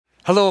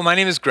Hello, my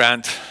name is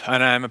Grant,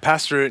 and I'm a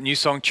pastor at New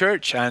Song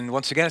Church. And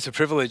once again, it's a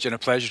privilege and a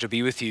pleasure to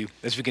be with you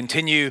as we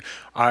continue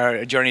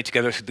our journey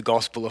together through the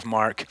Gospel of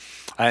Mark.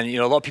 And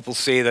a lot of people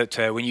say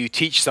that when you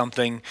teach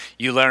something,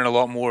 you learn a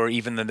lot more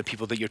even than the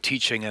people that you're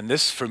teaching. And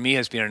this, for me,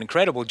 has been an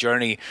incredible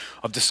journey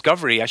of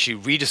discovery, actually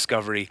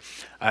rediscovery.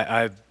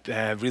 I've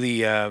really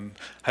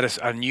had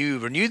a new,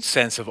 renewed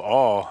sense of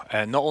awe,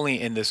 not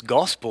only in this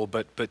gospel,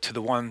 but to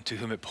the one to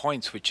whom it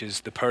points, which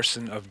is the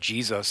person of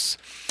Jesus.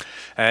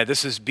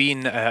 This has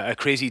been a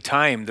crazy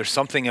time. There's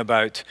something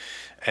about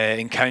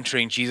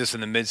encountering Jesus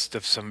in the midst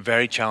of some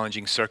very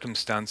challenging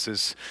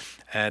circumstances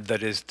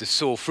that is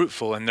so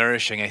fruitful and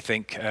nourishing, I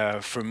think,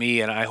 for me,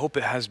 and I hope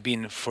it has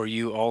been for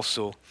you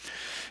also.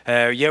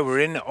 We're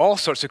in all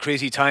sorts of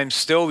crazy times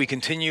still. We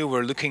continue.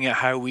 We're looking at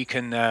how we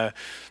can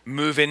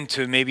move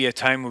into maybe a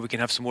time where we can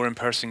have some more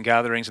in-person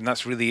gatherings, and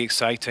that's really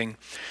exciting.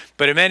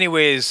 But in many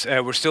ways,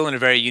 we're still in a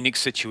very unique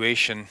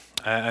situation.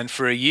 And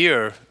for a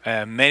year,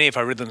 many of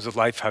our rhythms of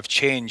life have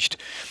changed.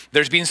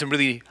 There's been some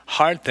really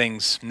hard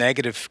things,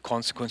 negative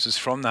consequences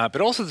from that,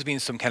 but also there's been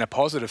some kind of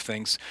positive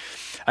things.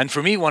 And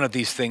for me, one of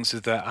these things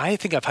is that I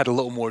think I've had a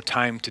little more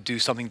time to do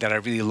something that I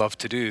really love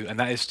to do, and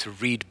that is to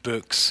read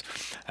books.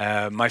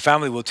 My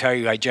family will tell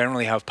you I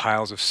generally have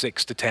piles of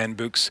 6 to 10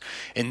 books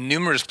in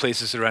numerous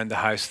places around the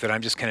house that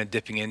I'm just kind of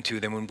dipping into.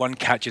 Then when one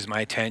catches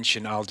my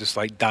attention, I'll just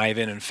like dive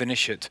in and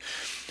finish it.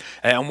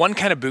 And one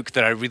kind of book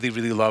that I really,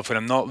 really love when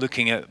I'm not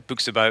looking at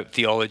books about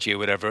theology or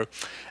whatever,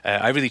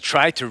 I really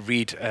try to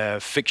read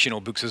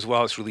fictional books as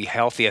well. It's really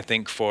healthy, I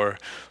think,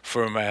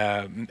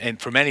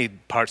 and for many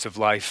parts of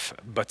life.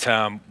 But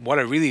what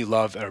I really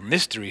love are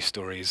mystery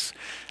stories.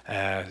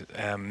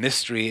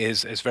 Mystery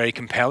is very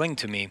compelling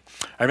to me.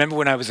 I remember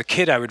when I was a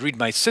kid, I would read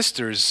my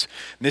sister's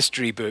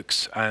mystery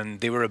books, and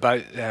they were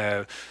about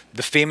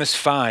the Famous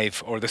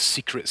Five or the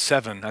Secret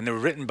Seven, and they were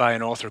written by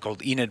an author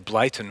called Enid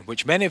Blyton,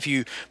 which many of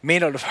you may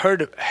not have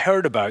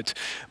heard about,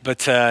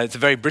 but it's a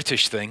very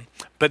British thing.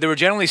 But there were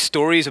generally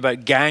stories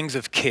about gangs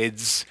of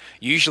kids,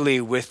 usually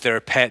with their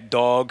pet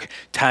dog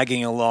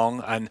tagging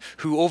along, and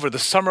who over the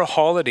summer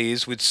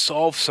holidays would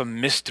solve some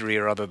mystery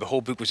or other. The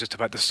whole book was just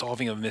about the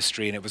solving of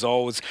mystery, and it was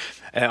always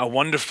a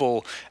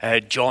wonderful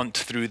jaunt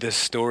through this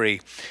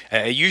story.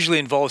 It usually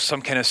involves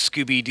some kind of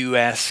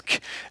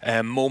Scooby-Doo-esque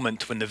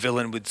moment when the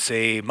villain would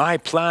say, "My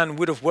plan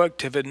would have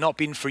worked if it had not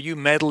been for you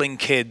meddling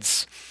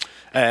kids."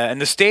 In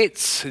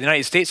the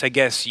United States, I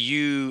guess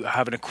you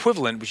have an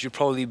equivalent, which would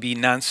probably be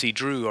Nancy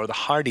Drew or the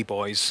Hardy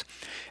Boys.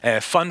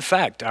 Fun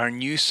fact, our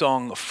New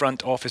Song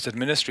front office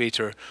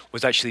administrator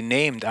was actually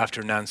named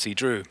after Nancy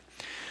Drew.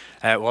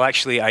 Well,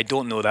 actually, I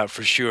don't know that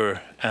for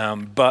sure,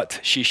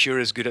 but she sure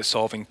is good at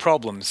solving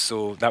problems,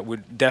 so that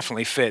would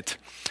definitely fit.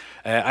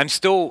 I'm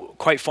still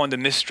quite fond of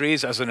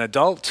mysteries as an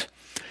adult.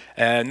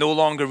 No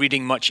longer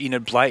reading much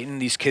Enid Blyton,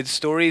 these kids'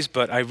 stories,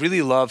 but I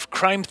really love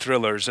crime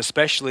thrillers,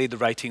 especially the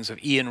writings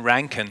of Ian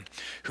Rankin,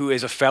 who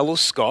is a fellow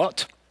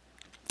Scot.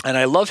 And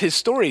I love his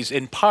stories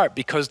in part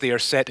because they are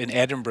set in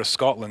Edinburgh,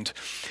 Scotland.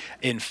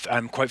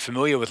 I'm quite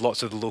familiar with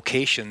lots of the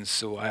locations,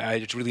 so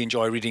I really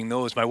enjoy reading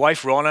those. My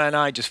wife Rona and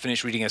I just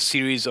finished reading a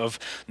series of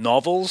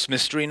novels,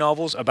 mystery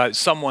novels, about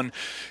someone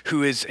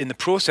who is in the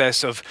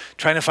process of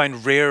trying to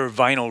find rare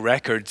vinyl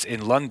records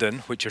in London,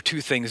 which are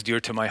two things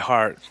dear to my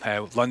heart.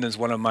 London's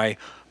one of my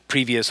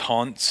previous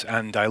haunts,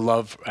 and I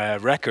love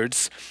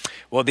records.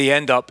 Well, they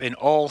end up in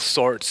all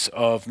sorts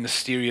of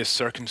mysterious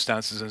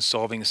circumstances and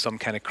solving some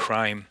kind of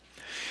crime.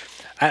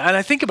 And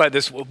I think about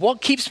this,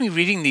 what keeps me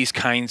reading these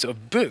kinds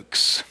of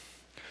books?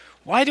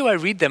 Why do I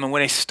read them? And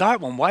when I start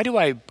one, why do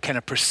I kind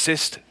of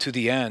persist to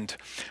the end?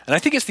 And I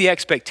think it's the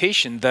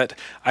expectation that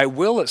I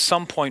will at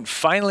some point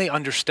finally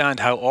understand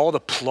how all the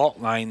plot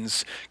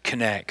lines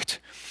connect.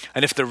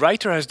 And if the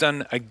writer has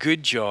done a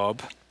good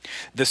job,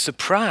 the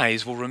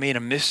surprise will remain a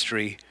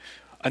mystery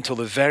until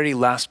the very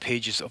last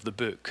pages of the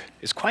book.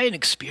 It's quite an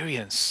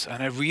experience,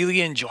 and I really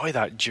enjoy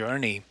that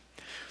journey.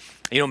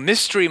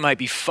 Mystery might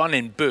be fun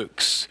in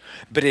books,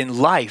 but in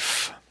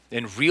life,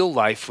 in real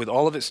life, with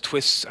all of its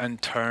twists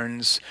and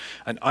turns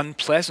and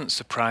unpleasant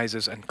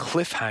surprises and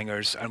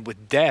cliffhangers, and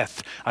with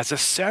death as a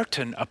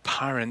certain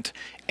apparent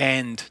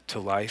end to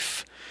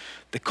life,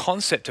 the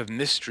concept of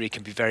mystery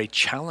can be very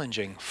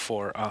challenging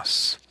for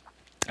us.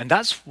 And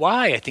that's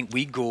why I think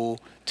we go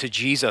to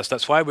Jesus.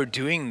 That's why we're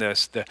doing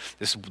this.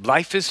 This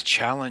life is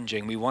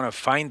challenging. We want to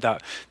find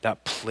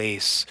that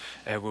place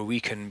where we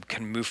can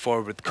move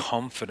forward with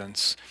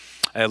confidence.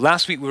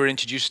 Last week we were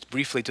introduced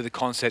briefly to the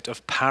concept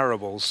of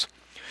parables.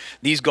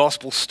 These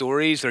gospel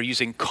stories are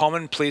using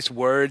commonplace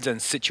words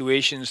and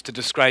situations to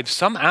describe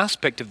some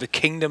aspect of the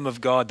kingdom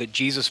of God that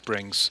Jesus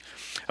brings.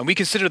 And we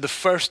consider the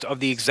first of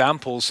the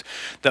examples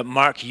that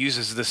Mark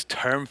uses this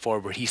term for,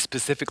 where he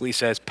specifically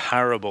says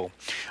parable.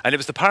 And it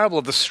was the parable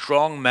of the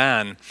strong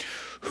man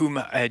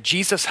whom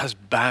Jesus has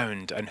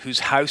bound and whose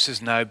house is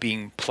now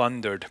being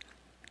plundered.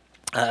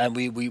 And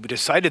we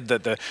decided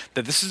that that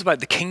this is about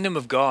the kingdom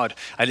of God,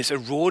 and it's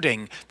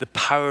eroding the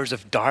powers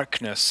of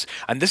darkness.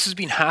 And this has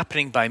been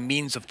happening by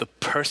means of the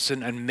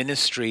person and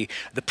ministry,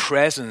 the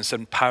presence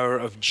and power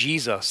of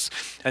Jesus.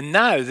 And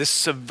now this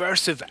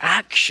subversive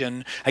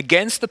action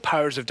against the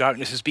powers of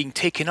darkness is being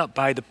taken up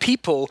by the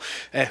people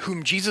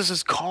whom Jesus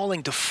is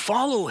calling to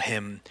follow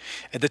him,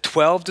 the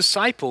 12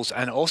 disciples,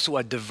 and also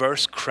a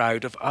diverse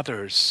crowd of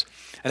others.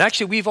 And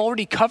actually, we've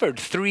already covered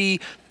 3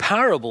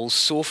 parables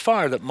so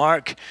far that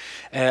Mark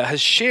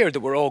has shared that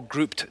were all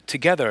grouped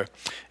together.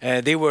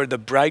 They were the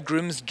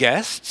bridegroom's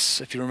guests,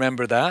 if you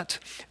remember that,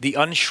 the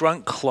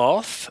unshrunk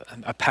cloth,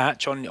 a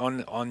patch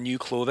on new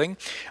clothing,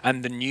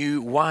 and the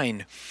new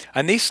wine.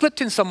 And they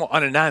slipped in somewhat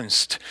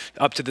unannounced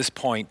up to this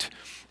point.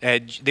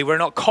 They were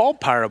not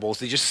called parables,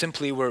 they just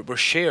simply were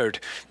shared.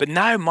 But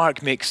now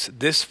Mark makes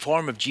this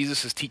form of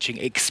Jesus' teaching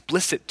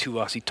explicit to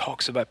us. He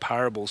talks about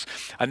parables.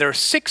 And there are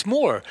 6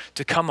 more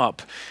to come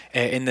up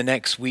in the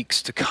next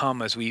weeks to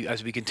come as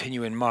we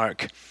continue in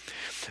Mark.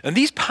 And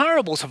these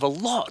parables have a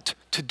lot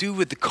to do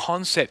with the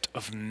concept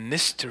of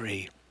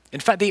mystery. In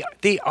fact,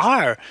 they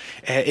are,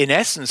 in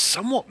essence,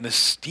 somewhat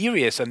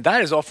mysterious, and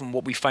that is often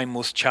what we find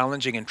most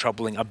challenging and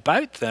troubling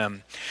about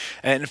them.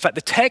 And in fact,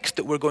 the text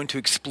that we're going to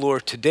explore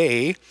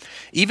today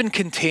even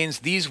contains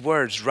these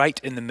words right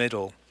in the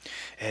middle.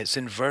 It's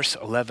in verse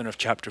 11 of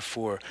chapter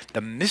 4, the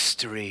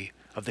mystery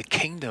of the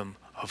kingdom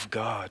of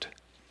God.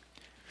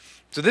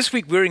 So this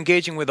week we're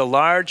engaging with a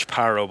large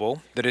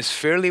parable that is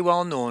fairly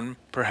well known,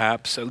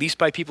 perhaps, at least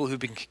by people who've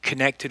been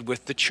connected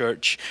with the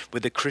church,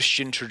 with the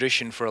Christian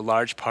tradition for a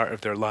large part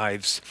of their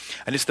lives.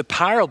 And it's the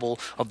parable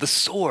of the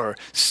sower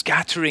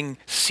scattering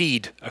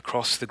seed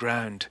across the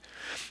ground.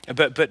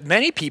 But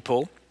many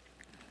people,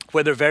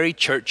 whether very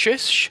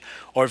churchish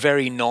or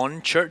very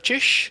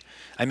non-churchish,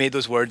 I made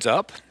those words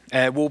up,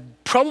 will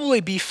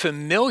probably be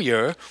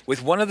familiar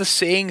with one of the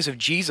sayings of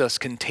Jesus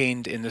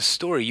contained in the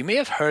story. You may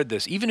have heard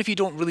this, even if you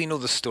don't really know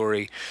the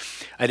story.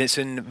 And it's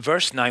in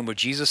verse 9 where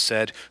Jesus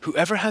said,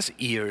 "Whoever has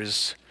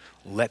ears,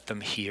 let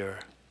them hear."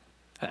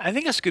 I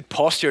think that's a good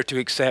posture to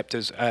accept,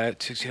 as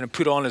to kind of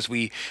put on as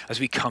we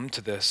come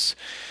to this.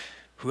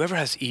 Whoever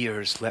has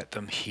ears, let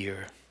them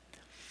hear.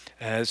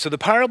 So the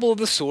parable of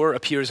the sower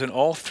appears in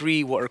all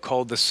 3 what are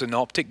called the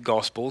synoptic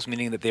gospels,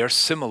 meaning that they are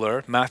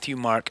similar, Matthew,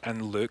 Mark,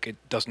 and Luke. It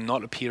does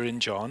not appear in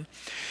John.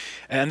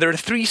 And there are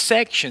 3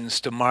 sections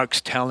to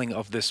Mark's telling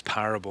of this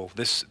parable,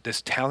 this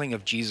telling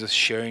of Jesus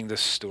sharing this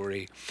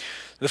story.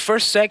 The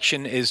first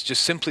section is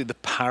just simply the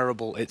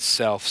parable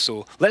itself.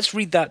 So let's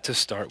read that to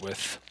start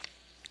with.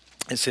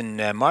 It's in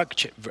Mark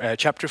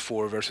chapter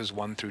 4, verses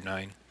 1 through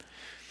 9.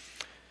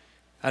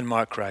 And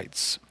Mark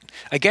writes,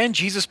 "Again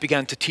Jesus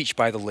began to teach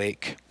by the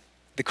lake.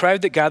 The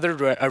crowd that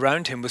gathered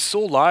around him was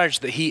so large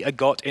that he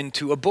got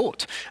into a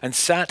boat and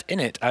sat in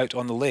it out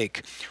on the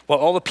lake, while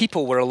all the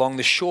people were along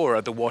the shore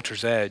at the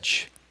water's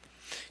edge.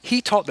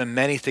 He taught them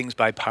many things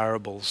by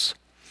parables,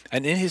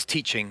 and in his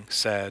teaching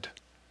said,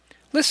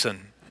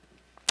 'Listen,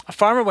 a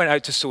farmer went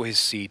out to sow his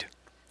seed.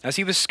 As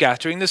he was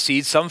scattering the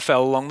seed, some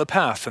fell along the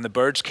path, and the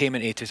birds came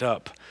and ate it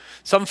up.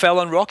 Some fell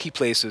on rocky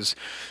places,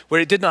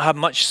 where it did not have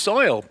much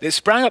soil. It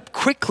sprang up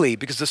quickly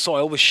because the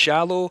soil was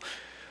shallow,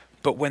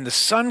 but when the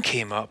sun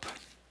came up,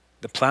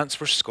 the plants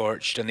were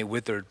scorched and they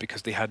withered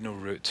because they had no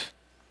root.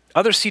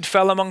 Other seed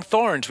fell among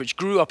thorns, which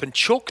grew up and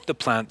choked the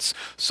plants,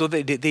 so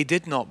that they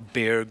did not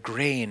bear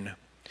grain.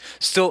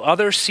 Still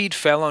other seed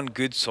fell on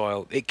good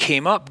soil. It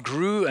came up,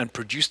 grew, and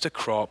produced a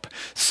crop,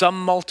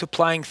 some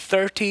multiplying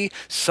 30,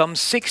 some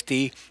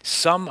 60,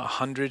 some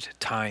 100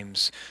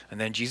 times.'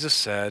 And then Jesus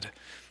said,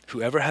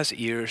 'Whoever has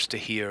ears to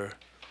hear,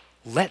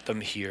 let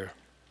them hear.'"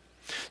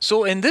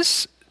 So in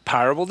this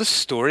parable, this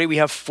story, we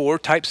have 4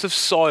 types of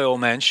soil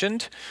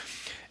mentioned.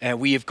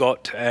 We have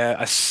got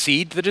a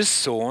seed that is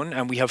sown,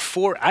 and we have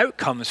 4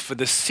 outcomes for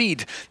the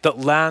seed that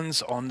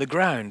lands on the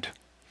ground.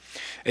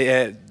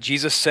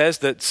 Jesus says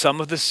that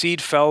some of the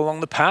seed fell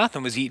along the path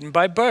and was eaten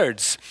by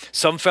birds.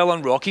 Some fell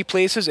on rocky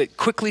places. It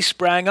quickly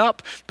sprang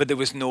up, but there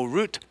was no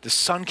root. The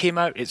sun came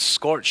out, it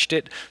scorched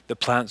it, the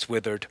plants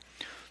withered.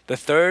 The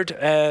third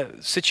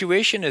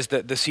situation is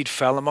that the seed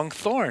fell among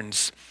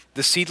thorns.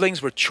 The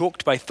seedlings were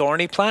choked by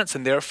thorny plants,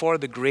 and therefore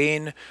the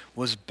grain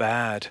was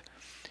bad.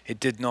 It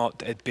did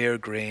not bear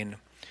grain.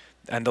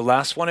 And the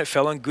last one, it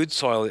fell on good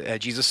soil.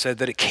 Jesus said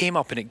that it came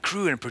up and it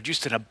grew and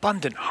produced an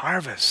abundant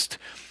harvest.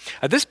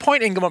 At this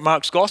point in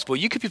Mark's gospel,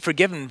 you could be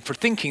forgiven for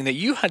thinking that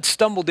you had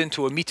stumbled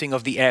into a meeting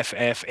of the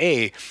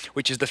FFA,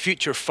 which is the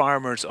Future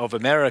Farmers of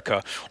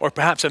America, or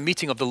perhaps a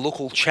meeting of the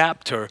local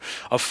chapter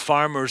of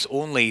Farmers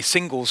Only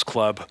Singles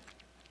Club.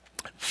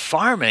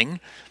 Farming?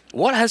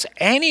 What has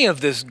any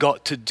of this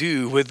got to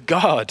do with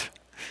God?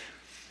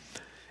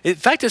 In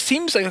fact, it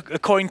seems like,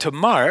 according to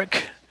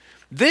Mark,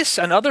 this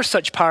and other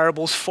such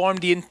parables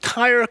formed the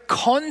entire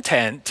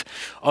content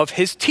of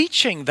his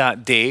teaching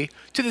that day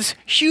to this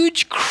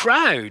huge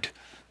crowd.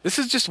 This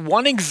is just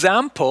one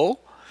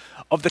example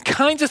of the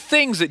kinds of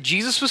things that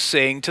Jesus was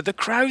saying to the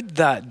crowd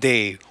that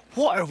day.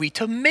 What are we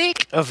to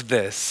make of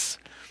this?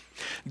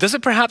 Does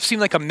it perhaps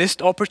seem like a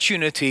missed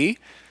opportunity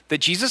that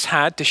Jesus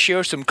had to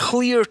share some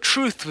clear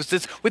truth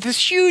with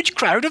this huge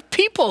crowd of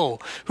people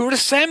who are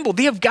assembled.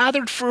 They have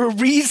gathered for a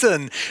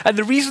reason. And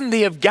the reason they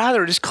have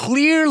gathered is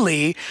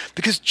clearly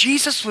because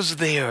Jesus was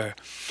there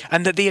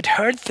and that they had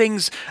heard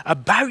things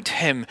about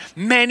him.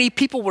 Many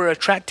people were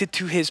attracted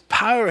to his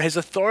power, his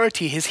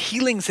authority, his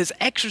healings, his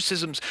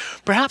exorcisms,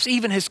 perhaps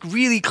even his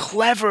really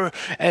clever,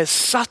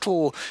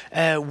 subtle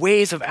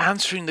ways of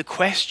answering the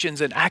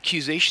questions and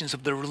accusations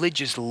of the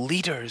religious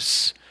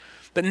leaders.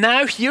 But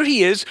now here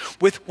he is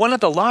with one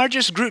of the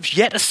largest groups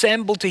yet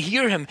assembled to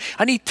hear him,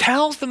 and he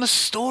tells them a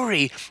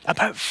story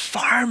about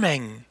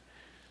farming.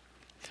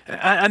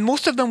 And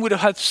most of them would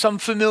have had some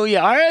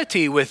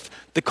familiarity with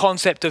the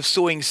concept of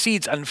sowing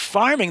seeds and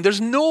farming.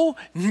 There's no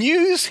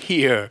news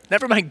here,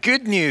 never mind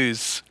good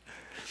news.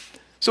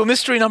 So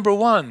mystery number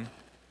one,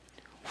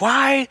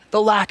 why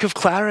the lack of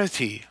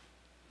clarity?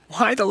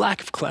 Why the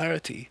lack of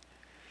clarity?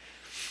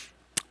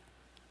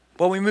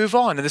 Well, we move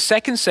on. In the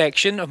second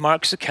section of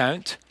Mark's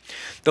account,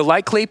 the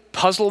likely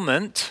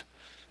puzzlement,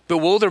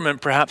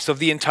 bewilderment perhaps, of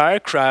the entire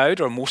crowd,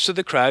 or most of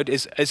the crowd,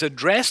 is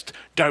addressed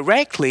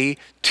directly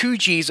to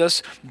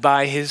Jesus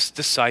by his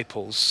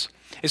disciples.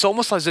 It's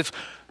almost as if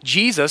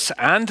Jesus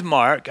and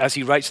Mark, as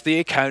he writes the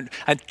account,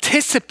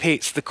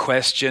 anticipates the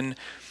question,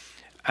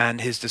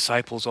 and his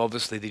disciples,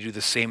 obviously, they do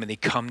the same, and they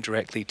come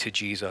directly to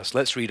Jesus.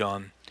 Let's read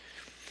on.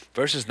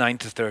 Verses 9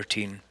 to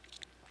 13.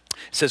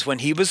 It says, when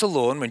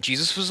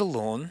Jesus was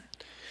alone,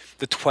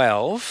 the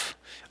 12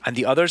 and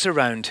the others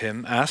around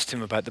him asked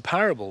him about the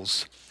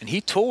parables. And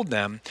he told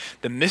them,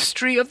 the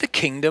mystery of the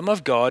kingdom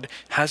of God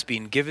has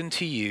been given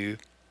to you.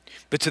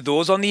 But to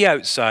those on the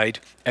outside,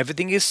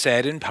 everything is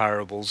said in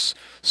parables,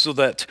 so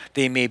that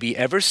they may be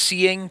ever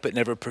seeing, but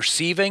never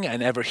perceiving,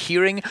 and ever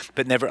hearing,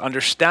 but never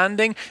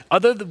understanding.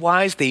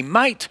 Otherwise, they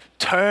might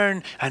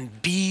turn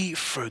and be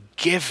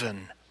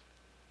forgiven.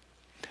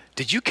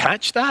 Did you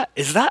catch that?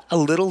 Is that a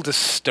little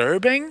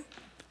disturbing?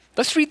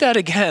 Let's read that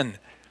again.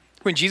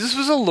 When Jesus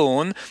was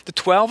alone, the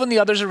 12 and the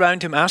others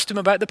around him asked him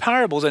about the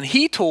parables, and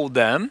Jesus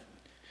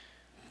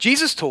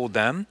told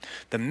them,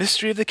 the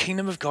mystery of the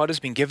kingdom of God has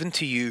been given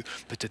to you,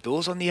 but to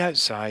those on the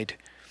outside,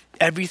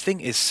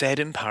 everything is said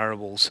in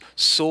parables,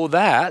 so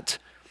that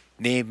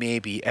they may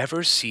be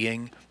ever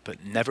seeing,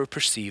 but never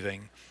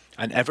perceiving,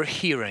 and ever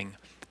hearing,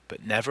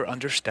 but never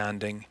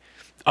understanding.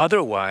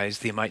 Otherwise,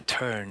 they might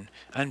turn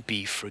and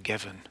be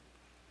forgiven.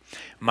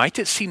 Might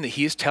it seem that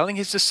he is telling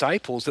his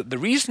disciples that the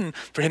reason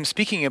for him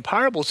speaking in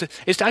parables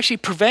is to actually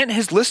prevent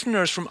his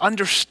listeners from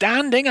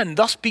understanding and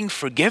thus being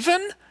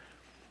forgiven?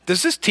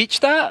 Does this teach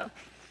that?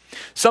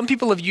 Some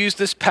people have used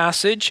this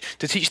passage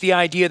to teach the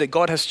idea that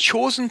God has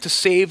chosen to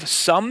save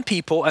some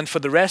people, and for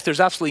the rest,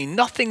 there's absolutely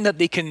nothing that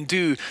they can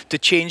do to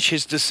change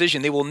his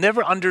decision. They will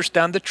never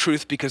understand the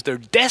truth because their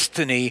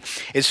destiny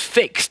is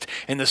fixed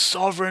in the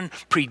sovereign,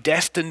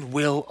 predestined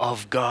will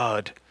of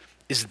God.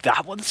 Is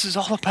that what this is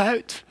all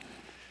about?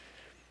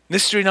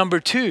 Mystery number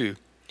two,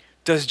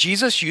 does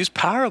Jesus use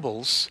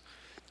parables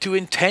to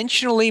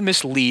intentionally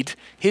mislead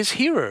his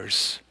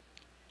hearers?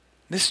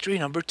 Mystery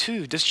number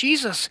two, does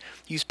Jesus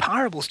use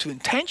parables to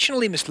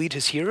intentionally mislead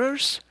his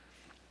hearers?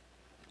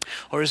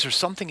 Or is there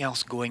something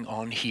else going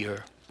on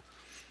here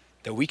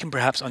that we can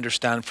perhaps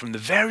understand from the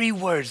very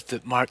words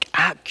that Mark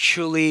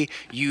actually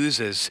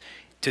uses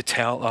to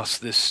tell us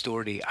this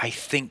story? I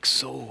think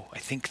so. I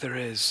think there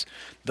is.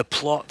 The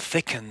plot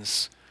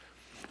thickens.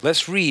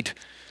 Let's read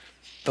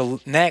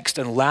the next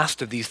and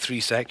last of these three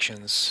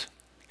sections,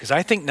 because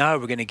I think now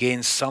we're going to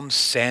gain some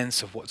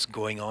sense of what's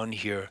going on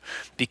here.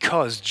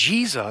 Because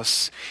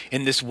Jesus,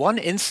 in this one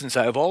instance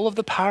out of all of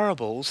the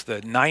parables,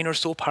 the 9 or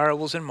so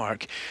parables in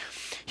Mark,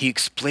 he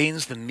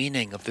explains the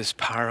meaning of this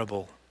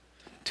parable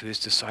to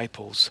his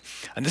disciples.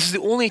 And this is the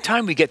only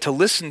time we get to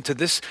listen to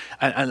this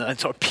and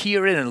sort of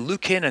peer in and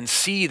look in and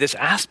see this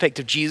aspect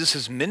of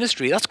Jesus'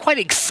 ministry. That's quite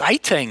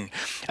exciting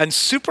and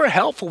super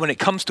helpful when it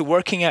comes to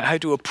working out how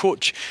to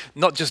approach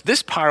not just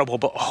this parable,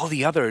 but all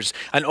the others.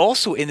 And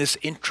also in this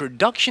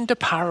introduction to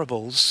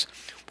parables,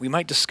 we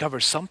might discover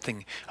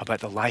something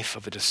about the life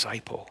of a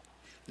disciple.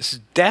 This is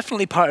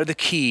definitely part of the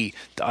key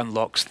that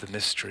unlocks the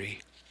mystery.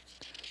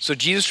 So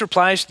Jesus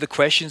replies to the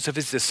questions of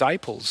his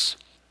disciples.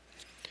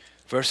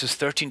 Verses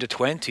 13 to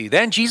 20.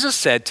 Then Jesus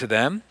said to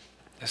them,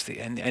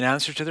 in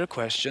answer to their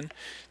question,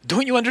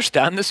 don't you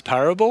understand this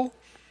parable?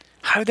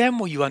 How then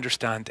will you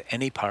understand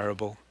any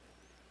parable?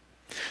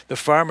 The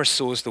farmer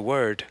sows the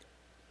word.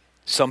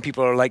 Some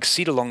people are like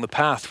seed along the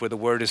path where the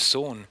word is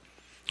sown.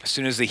 As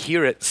soon as they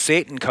hear it,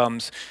 Satan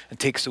comes and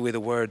takes away the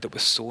word that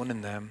was sown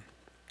in them.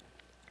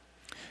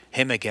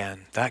 Him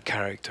again, that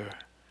character.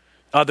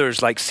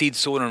 Others, like seed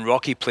sown on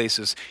rocky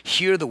places,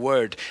 hear the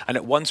word and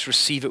at once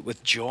receive it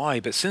with joy.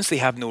 But since they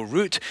have no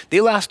root,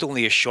 they last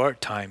only a short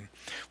time.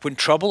 When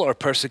trouble or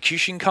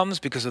persecution comes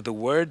because of the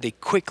word, they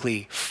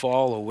quickly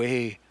fall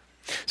away.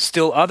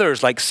 Still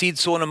others, like seed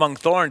sown among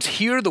thorns,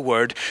 hear the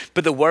word,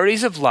 but the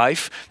worries of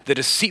life, the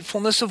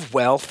deceitfulness of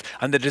wealth,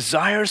 and the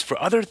desires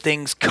for other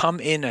things come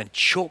in and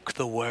choke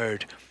the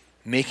word,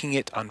 making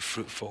it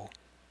unfruitful.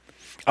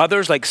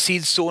 Others, like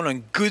seeds sown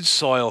on good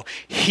soil,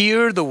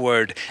 hear the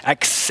word,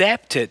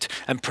 accept it,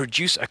 and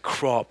produce a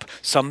crop,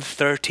 some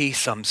 30,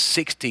 some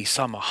 60,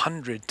 some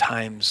 100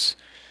 times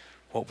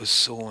what was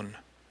sown.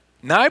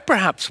 Now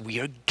perhaps we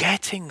are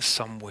getting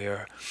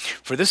somewhere.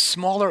 For this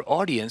smaller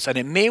audience, and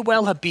it may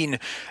well have been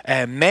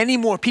many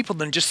more people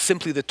than just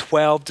simply the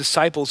 12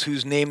 disciples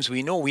whose names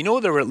we know. We know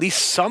there were at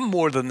least some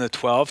more than the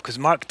 12 because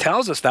Mark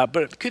tells us that,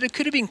 but it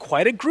could have been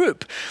quite a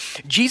group.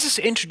 Jesus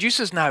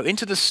introduces now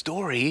into the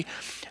story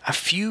a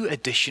few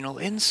additional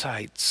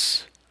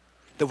insights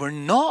that were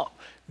not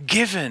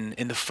given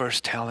in the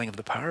first telling of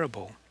the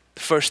parable.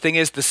 The first thing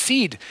is the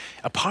seed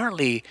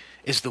apparently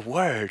is the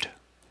word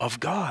of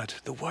God,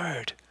 the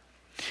word.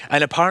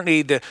 And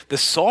apparently the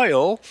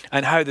soil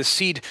and how the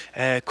seed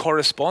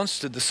corresponds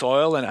to the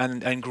soil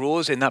and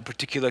grows in that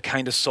particular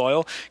kind of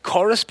soil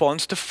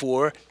corresponds to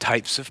 4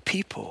 types of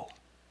people.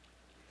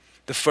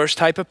 The first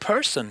type of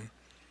person,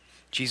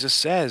 Jesus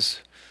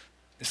says,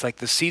 it's like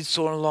the seed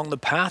sown along the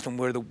path, and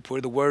where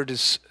the word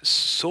is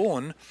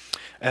sown,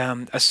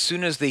 as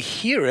soon as they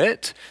hear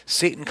it,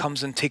 Satan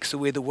comes and takes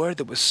away the word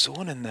that was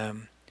sown in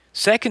them.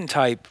 Second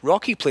type,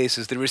 rocky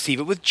places, they receive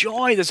it with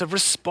joy. There's a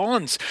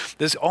response.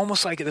 There's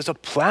almost like there's a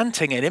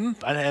planting and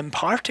an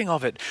imparting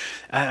of it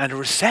and a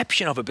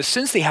reception of it. But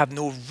since they have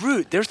no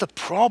root, there's the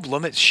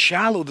problem. It's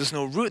shallow. There's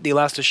no root. They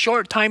last a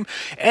short time.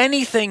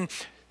 Anything,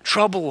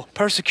 trouble,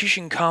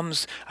 persecution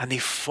comes and they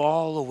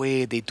fall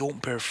away. They don't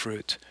bear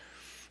fruit.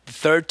 The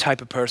third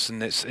type of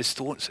person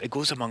it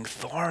goes among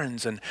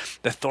thorns, and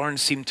the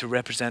thorns seem to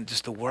represent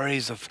just the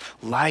worries of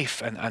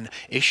life and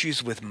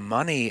issues with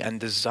money and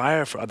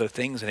desire for other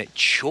things, and it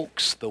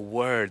chokes the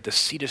word. The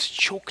seed is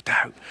choked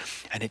out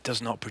and it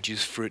does not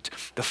produce fruit.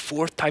 The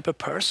fourth type of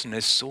person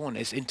is sown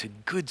is into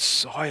good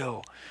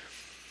soil,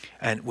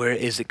 and where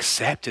it is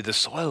accepted, the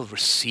soil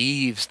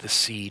receives the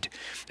seed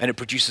and it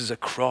produces a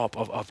crop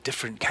of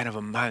different kind of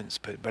amounts,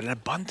 but an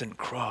abundant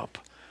crop.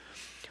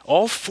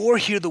 All 4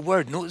 hear the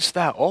word. Notice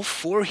that. All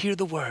 4 hear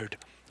the word.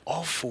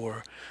 All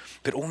 4.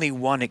 But only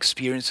one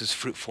experiences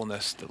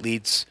fruitfulness that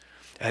leads,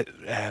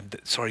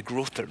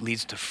 growth that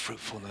leads to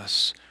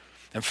fruitfulness.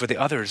 And for the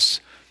others,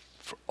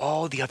 for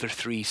all the other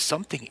 3,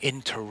 something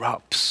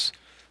interrupts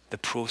the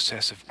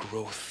process of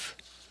growth.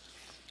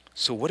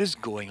 So what is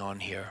going on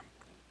here?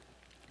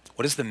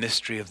 What is the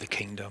mystery of the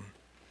kingdom?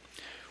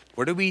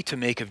 What are we to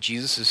make of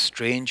Jesus'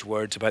 strange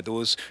words about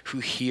those who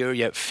hear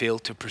yet fail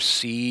to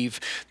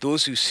perceive,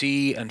 those who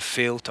see and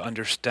fail to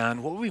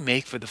understand? What do we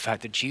make for the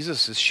fact that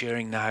Jesus is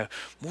sharing now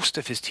most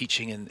of his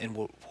teaching in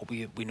what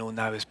we know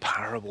now as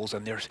parables,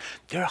 and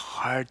they're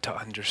hard to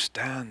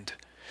understand?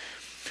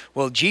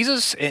 Well,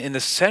 Jesus in the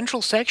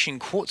central section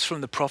quotes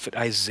from the prophet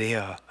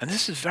Isaiah, and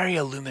this is very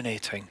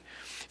illuminating.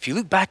 If you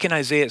look back in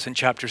Isaiah, it's in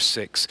chapter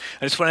 6.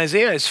 And it's when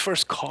Isaiah is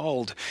first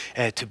called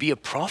to be a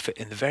prophet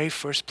in the very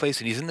first place.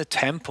 And he's in the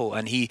temple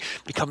and he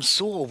becomes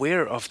so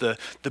aware of the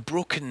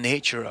broken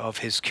nature of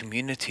his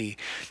community.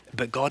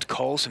 But God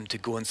calls him to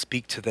go and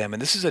speak to them. And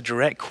this is a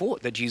direct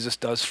quote that Jesus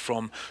does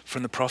from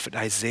the prophet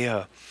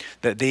Isaiah.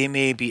 That they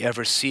may be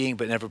ever seeing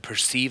but never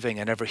perceiving,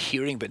 and ever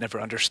hearing but never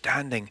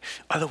understanding.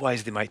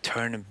 Otherwise they might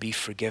turn and be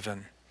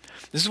forgiven.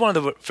 This is one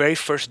of the very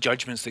first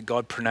judgments that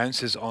God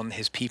pronounces on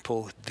his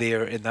people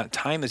there in that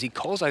time, as he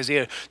calls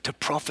Isaiah to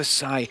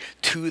prophesy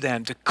to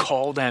them, to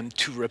call them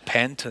to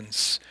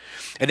repentance.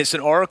 And it's an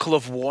oracle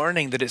of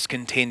warning that it's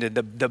contained in.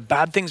 The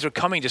bad things are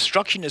coming,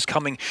 destruction is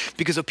coming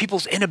because of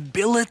people's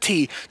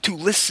inability to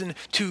listen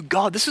to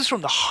God. This is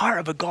from the heart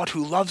of a God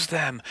who loves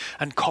them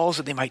and calls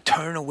that they might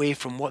turn away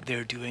from what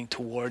they're doing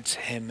towards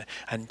him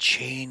and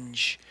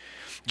change.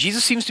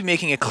 Jesus seems to be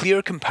making a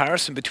clear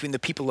comparison between the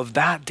people of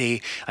that day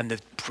and the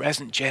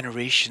present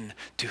generation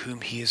to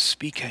whom he is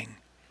speaking.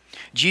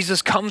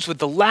 Jesus comes with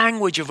the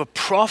language of a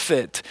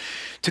prophet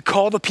to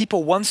call the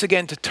people once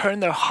again to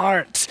turn their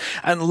hearts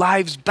and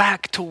lives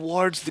back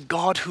towards the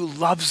God who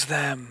loves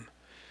them.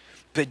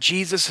 But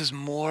Jesus is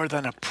more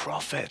than a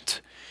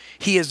prophet.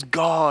 He is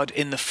God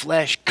in the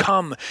flesh,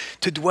 come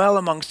to dwell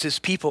amongst his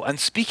people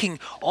and speaking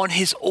on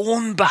his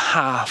own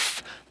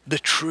behalf the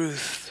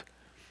truth.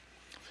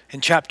 In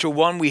chapter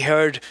 1, we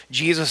heard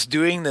Jesus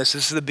doing this.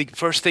 This is the big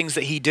first things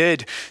that he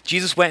did.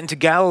 Jesus went into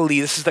Galilee.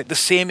 This is like the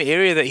same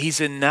area that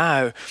he's in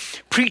now,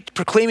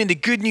 proclaiming the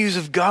good news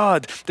of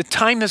God. The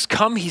time has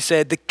come, he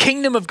said. The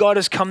kingdom of God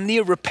has come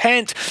near.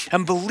 Repent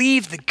and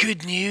believe the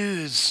good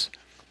news.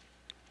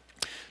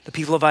 The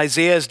people of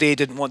Isaiah's day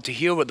didn't want to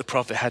hear what the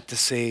prophet had to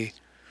say.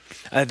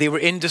 They were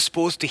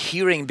indisposed to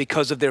hearing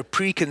because of their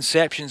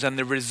preconceptions and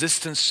their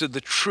resistance to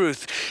the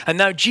truth. And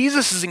now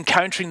Jesus is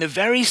encountering the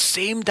very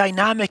same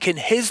dynamic in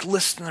his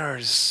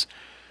listeners.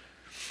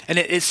 And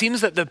it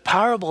seems that the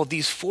parable of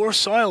these 4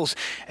 soils,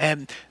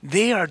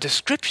 they are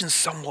descriptions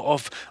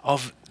somewhat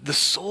of the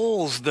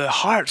souls, the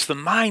hearts, the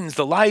minds,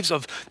 the lives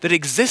that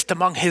exist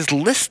among his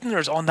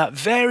listeners on that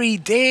very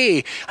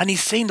day. And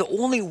he's saying that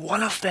only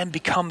one of them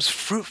becomes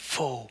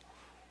fruitful.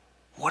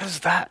 What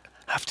does that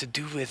have to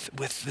do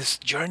with this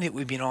journey that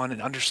we've been on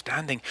and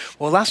understanding?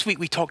 Well, last week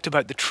we talked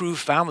about the true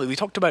family. We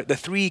talked about the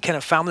three kind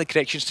of family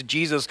connections to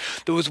Jesus.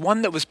 There was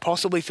one that was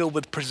possibly filled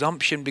with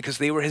presumption because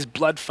they were his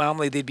blood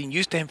family. They'd been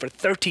used to him for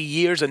 30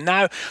 years, and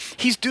now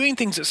he's doing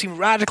things that seem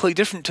radically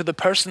different to the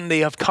person they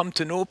have come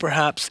to know,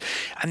 perhaps,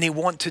 and they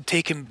want to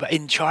take him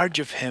in charge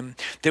of him.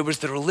 There was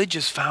the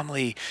religious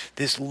family,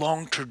 this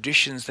long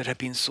traditions that have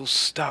been so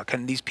stuck,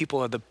 and these people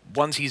are the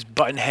ones he's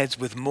butting heads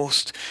with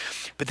most.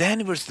 But then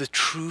there was the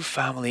true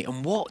family,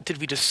 and what did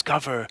we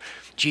discover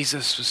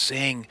Jesus was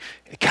saying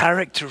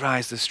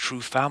characterized this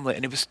true family?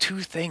 And it was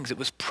two things. It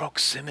was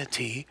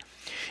proximity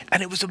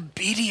and it was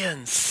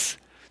obedience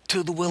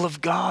to the will of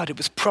God. It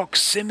was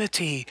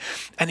proximity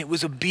and it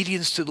was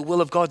obedience to the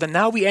will of God. And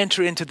now we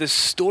enter into this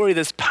story,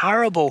 this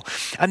parable,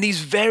 and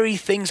these very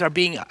things are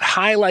being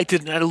highlighted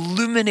and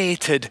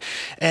illuminated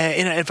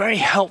in a very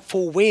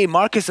helpful way.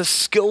 Mark is a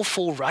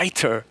skillful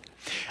writer.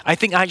 I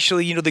think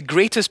actually, the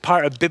greatest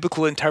part of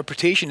biblical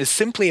interpretation is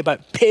simply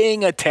about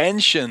paying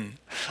attention,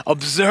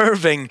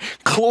 observing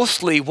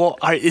closely what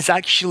is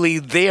actually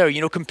there.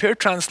 Compare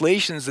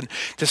translations and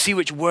to see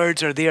which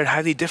words are there and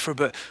how they differ,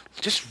 but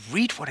just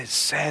read what it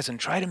says and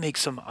try to make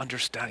some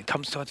understanding,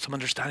 comes to some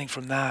understanding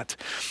from that.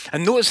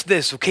 And notice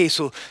this, okay,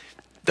 so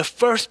the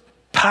first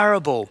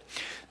parable,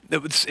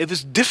 it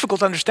was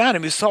difficult to understand.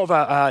 It was sort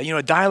of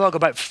a dialogue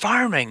about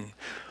farming.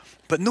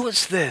 But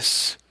notice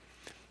this.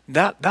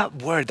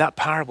 That word, that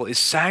parable is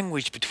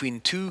sandwiched between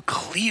two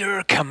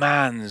clear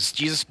commands.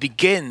 Jesus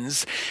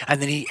begins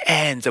and then he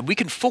ends. And we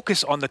can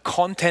focus on the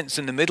contents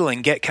in the middle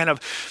and get kind of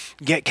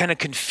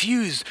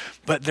confused.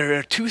 But there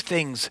are two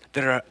things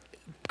that are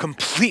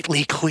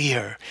completely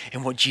clear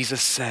in what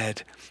Jesus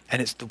said.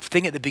 And it's the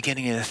thing at the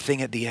beginning and the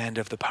thing at the end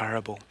of the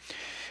parable.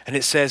 And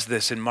it says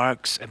this in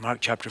Mark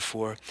chapter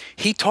 4.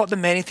 He taught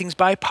them many things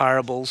by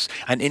parables,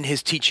 and in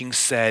his teaching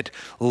said,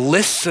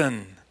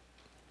 listen.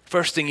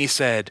 First thing he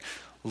said,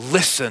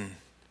 listen.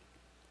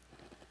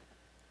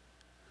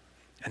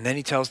 And then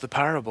he tells the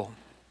parable.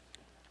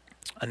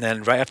 And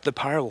then right after the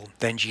parable,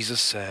 then Jesus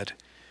said,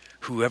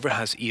 whoever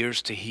has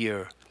ears to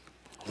hear,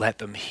 let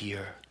them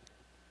hear.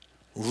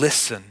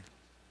 Listen.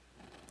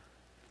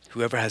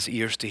 Whoever has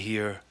ears to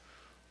hear,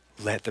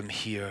 let them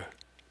hear.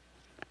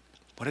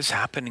 What is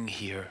happening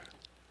here?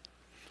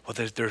 Well,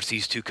 there's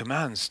these two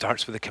commands.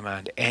 Starts with a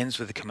command, ends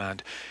with a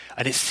command.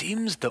 And it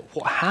seems that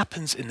what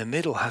happens in the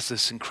middle has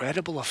this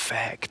incredible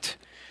effect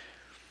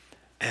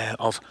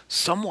of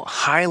somewhat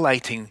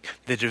highlighting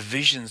the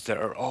divisions that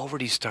are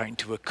already starting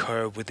to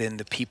occur within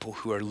the people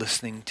who are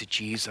listening to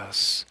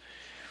Jesus.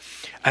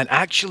 And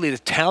actually the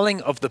telling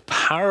of the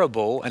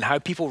parable and how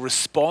people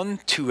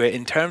respond to it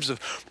in terms of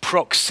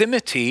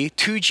proximity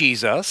to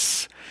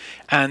Jesus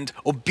and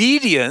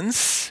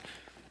obedience,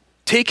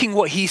 taking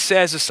what he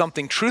says as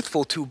something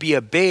truthful to be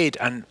obeyed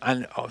and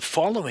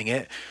following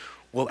it,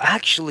 will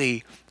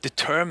actually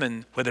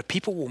determine whether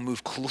people will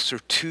move closer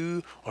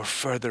to or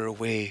further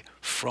away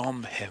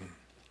from him.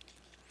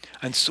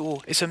 And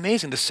so it's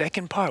amazing. The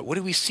second part, what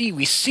do we see?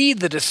 We see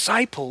the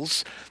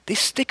disciples, they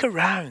stick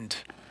around.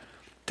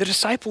 The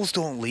disciples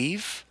don't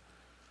leave.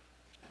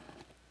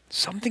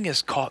 Something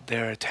has caught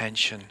their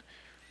attention.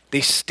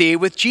 They stay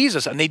with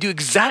Jesus and they do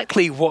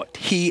exactly what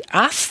he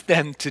asked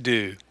them to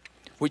do,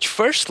 which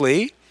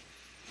firstly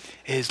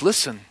is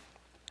listen.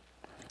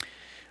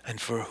 And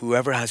for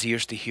whoever has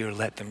ears to hear,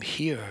 let them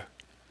hear.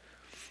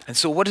 And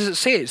so what does it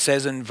say? It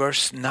says in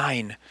verse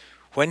 9,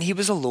 when he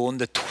was alone,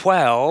 the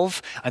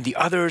 12 and the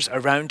others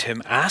around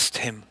him asked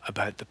him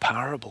about the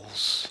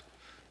parables.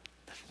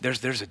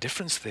 There's a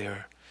difference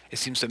there. It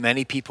seems that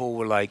many people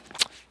were like,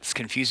 it's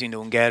confusing,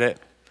 don't get it.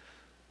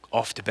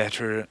 Off to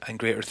better and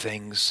greater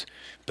things.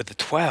 But the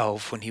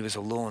 12, when he was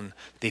alone,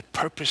 they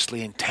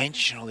purposely,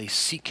 intentionally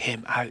seek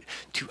him out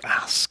to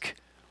ask,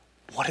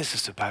 what is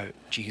this about,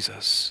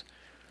 Jesus?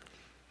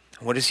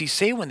 And what does he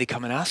say when they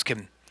come and ask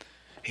him?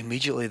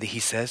 Immediately he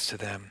says to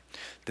them,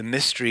 the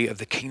mystery of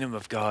the kingdom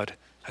of God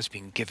has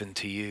been given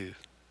to you.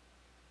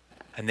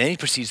 And then he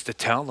proceeds to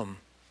tell them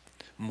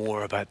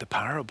more about the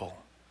parable.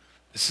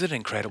 This is an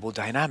incredible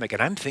dynamic.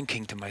 And I'm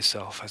thinking to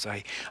myself as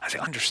I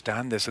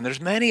understand this, and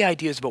there's many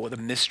ideas about what the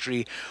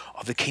mystery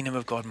of the kingdom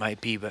of God might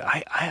be, but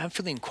I am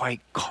feeling quite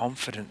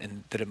confident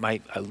in that it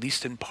might, at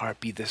least in part,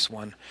 be this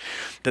one.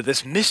 That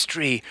this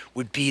mystery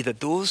would be that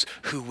those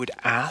who would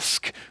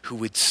ask, who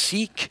would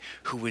seek,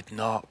 who would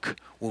knock,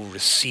 will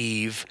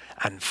receive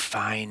and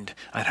find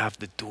and have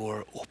the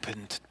door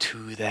opened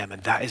to them.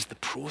 And that is the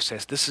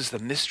process. This is the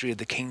mystery of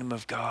the kingdom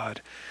of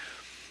God.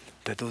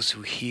 That those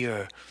who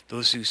hear,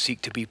 those who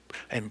seek to be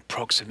in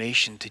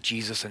proximation to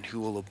Jesus and who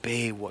will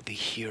obey what they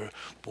hear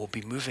will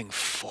be moving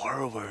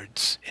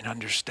forwards in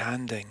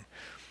understanding.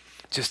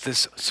 Just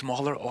this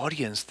smaller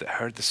audience that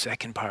heard the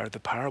second part of the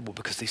parable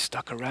because they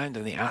stuck around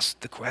and they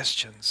asked the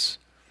questions.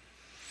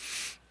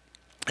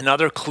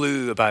 Another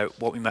clue about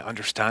what we might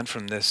understand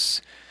from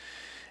this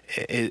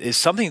is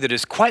something that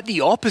is quite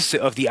the opposite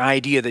of the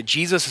idea that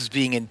Jesus is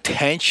being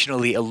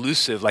intentionally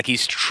elusive, like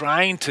he's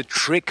trying to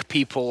trick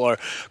people or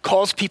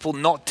cause people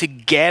not to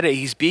get it.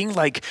 He's being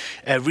like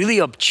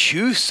really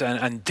obtuse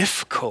and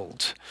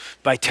difficult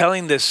by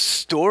telling this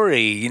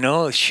story,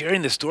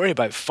 sharing the story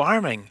about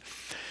farming.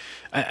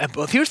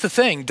 But here's the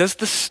thing, does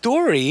the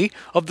story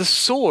of the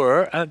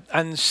sower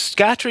and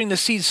scattering the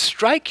seeds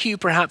strike you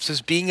perhaps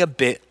as being a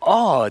bit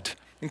odd?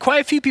 And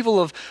quite a few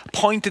people have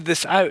pointed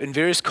this out in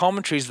various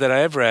commentaries that I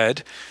have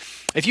read.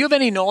 If you have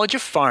any knowledge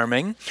of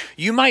farming,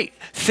 you might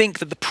think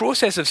that the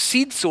process of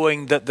seed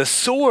sowing that the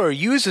sower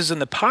uses in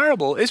the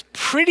parable is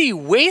pretty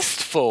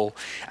wasteful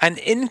and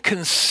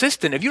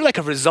inconsistent. If you're like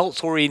a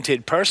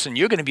results-oriented person,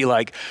 you're going to be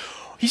like,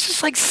 he's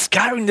just like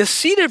scattering the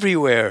seed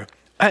everywhere.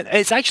 And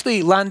it's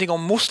actually landing on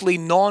mostly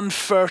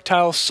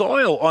non-fertile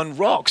soil, on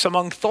rocks,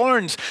 among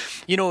thorns.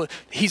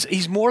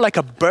 He's more like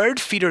a bird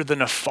feeder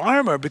than a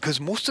farmer because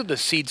most of the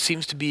seed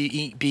seems to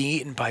be being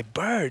eaten by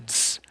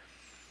birds.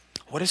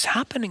 What is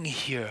happening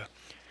here?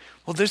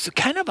 Well, there's a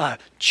kind of a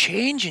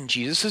change in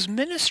Jesus'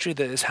 ministry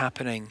that is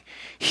happening.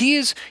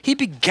 He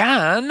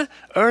began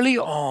early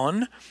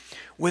on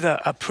with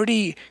a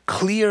pretty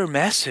clear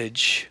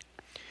message.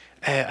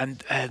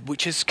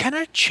 Which has kind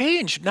of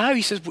changed. Now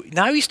he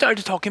started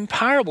to talk in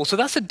parables. So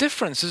that's a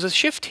difference. There's a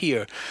shift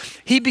here.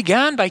 He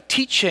began by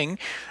teaching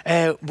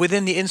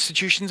within the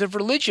institutions of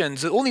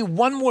religions. Only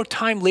one more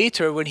time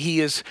later when he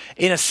is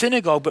in a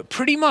synagogue, but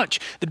pretty much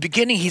the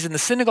beginning he's in the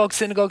synagogue,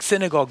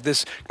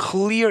 this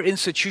clear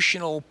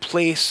institutional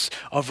place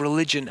of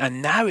religion.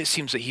 And now it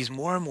seems that he's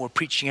more and more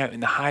preaching out in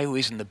the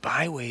highways and the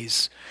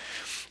byways.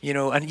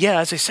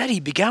 As I said, he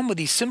began with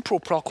these simple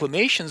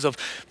proclamations of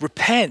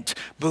repent,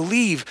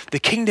 believe, the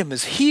kingdom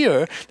is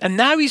here. And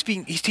now he's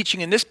teaching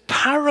in this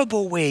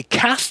parable way,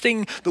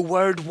 casting the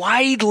word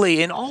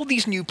widely in all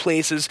these new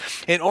places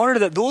in order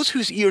that those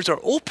whose ears are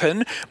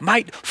open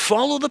might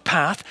follow the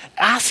path,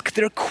 ask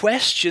their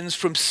questions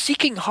from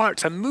seeking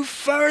hearts and move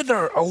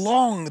further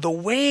along the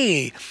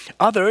way.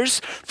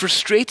 Others,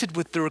 frustrated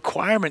with the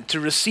requirement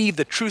to receive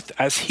the truth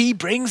as he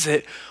brings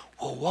it,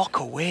 will walk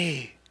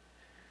away.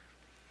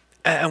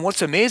 And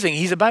what's amazing,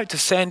 he's about to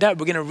send out,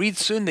 we're going to read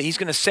soon that he's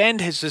going to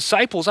send his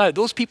disciples out,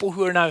 those people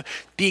who are now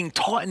being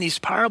taught in these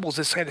parables,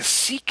 this kind of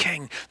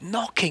seeking,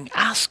 knocking,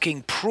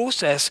 asking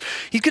process.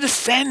 He's going to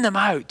send them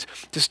out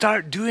to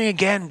start doing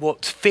again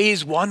what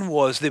phase one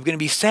was. They're going to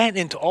be sent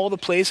into all the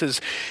places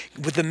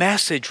with the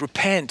message,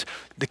 repent,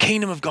 the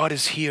kingdom of God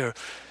is here.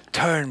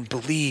 Turn,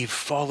 believe,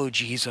 follow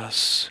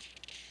Jesus.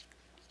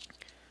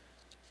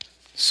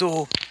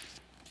 So,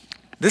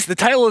 the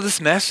title of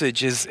this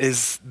message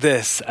is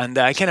this, and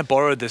I kind of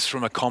borrowed this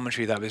from a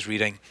commentary that I was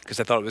reading because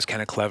I thought it was kind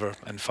of clever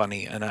and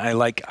funny, and I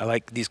like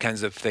these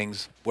kinds of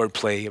things,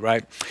 wordplay,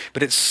 right?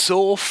 But it's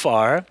so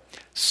far,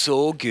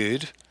 so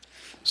good,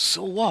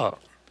 so what?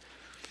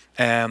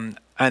 And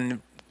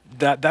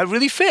that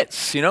really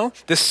fits,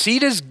 The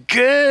seed is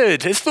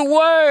good. It's the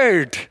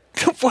word.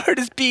 The word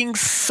is being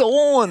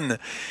sown,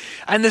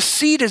 and the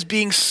seed is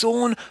being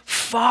sown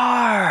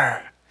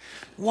far,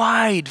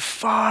 wide,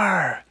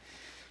 far.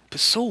 But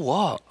so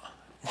what?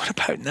 What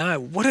about now?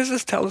 What does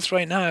this tell us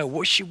right now?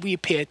 What should we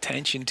pay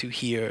attention to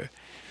here?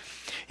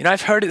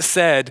 I've heard it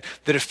said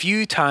that a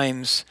few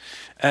times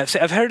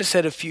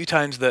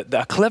that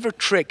a clever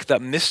trick that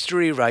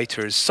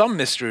some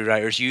mystery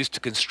writers use to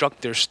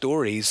construct their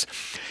stories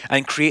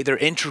and create their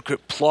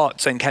intricate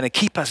plots and kind of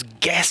keep us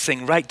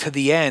guessing right to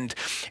the end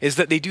is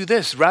that they do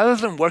this. Rather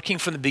than working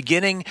from the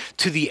beginning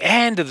to the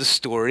end of the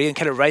story and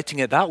kind of writing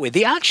it that way,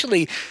 they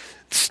actually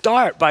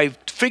start by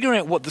figuring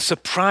out what the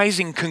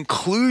surprising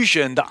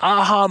conclusion, the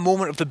aha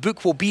moment of the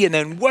book will be, and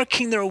then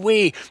working their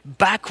way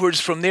backwards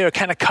from there,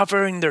 kind of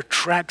covering their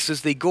tracks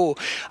as they go.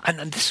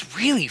 And this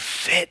really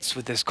fits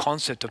with this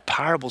concept of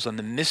parables and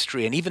the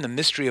mystery, and even the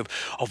mystery of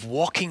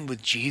walking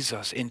with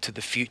Jesus into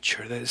the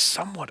future that is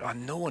somewhat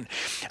unknown.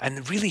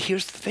 And really,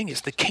 here's the thing,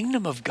 it's the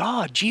kingdom of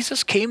God.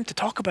 Jesus came to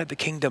talk about the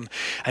kingdom,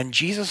 and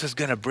Jesus is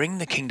going to bring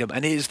the kingdom,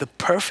 and it is the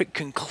perfect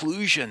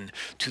conclusion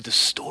to the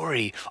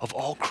story of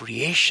all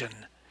creation.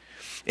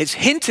 It's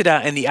hinted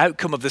at in the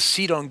outcome of the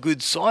seed on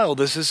good soil.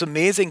 There's this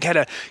amazing kind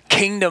of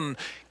kingdom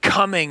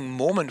coming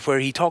moment where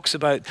he talks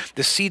about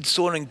the seed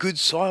sown in good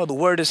soil. The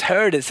word is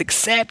heard, it's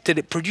accepted,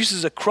 it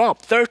produces a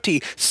crop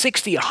 30,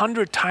 60,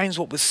 100 times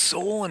what was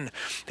sown.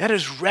 That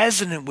is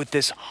resonant with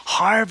this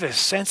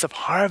sense of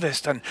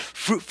harvest and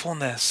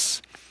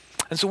fruitfulness.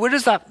 And so where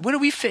do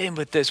we fit in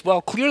with this? Well,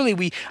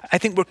 clearly I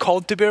think we're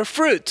called to bear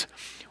fruit.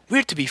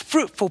 We're to be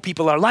fruitful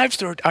people. Our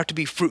lives are to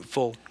be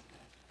fruitful.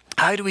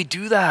 How do we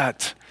do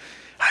that?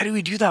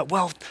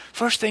 Well,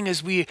 first thing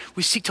is we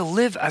seek to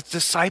live as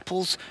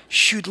disciples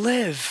should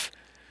live.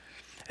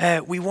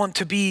 We want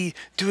to be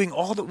doing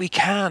all that we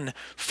can,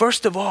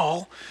 first of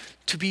all,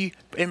 to be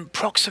in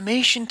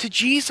proximation to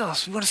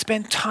Jesus. We want to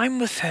spend time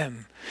with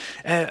him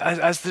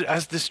as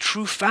this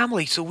true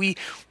family. So we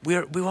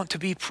want to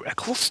be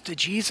close to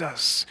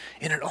Jesus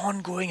in an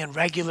ongoing and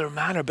regular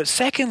manner. But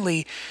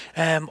secondly,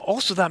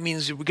 also that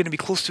means we're going to be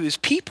close to his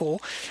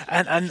people.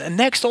 And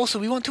next also,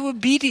 we want to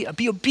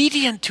be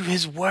obedient to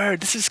his word.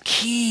 This is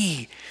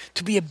key,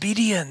 to be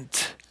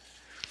obedient.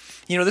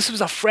 You know, this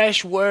was a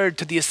fresh word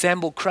to the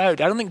assembled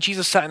crowd. I don't think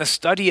Jesus sat in a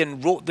study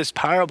and wrote this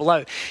parable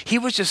out. He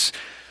was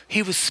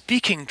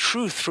speaking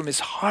truth from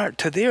his heart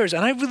to theirs.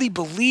 And I really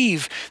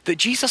believe that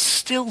Jesus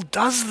still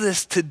does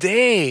this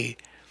today.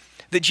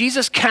 That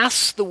Jesus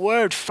casts the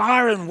word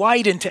far and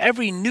wide into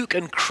every nook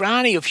and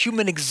cranny of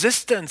human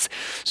existence.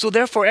 So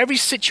therefore, every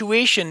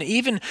situation,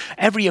 even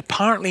every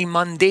apparently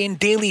mundane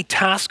daily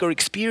task or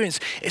experience,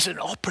 is an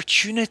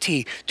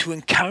opportunity to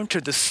encounter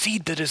the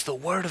seed that is the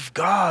word of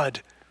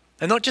God.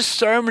 And not just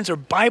sermons or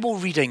Bible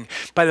reading.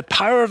 By the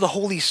power of the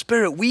Holy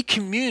Spirit, we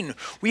commune.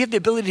 We have the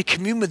ability to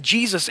commune with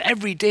Jesus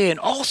every day in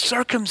all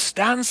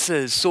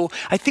circumstances. So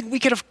I think we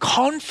can have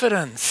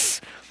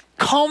confidence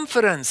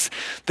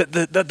that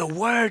the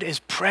word is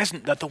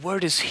present, that the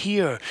word is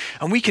here.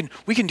 And we can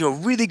do a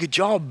really good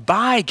job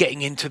by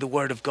getting into the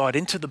word of God,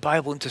 into the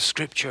Bible, into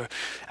scripture,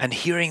 and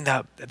hearing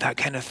that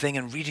kind of thing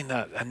and reading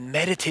that and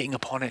meditating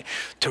upon it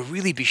to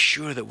really be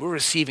sure that we're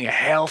receiving a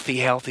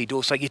healthy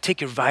dose. Like you take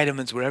your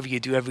vitamins wherever you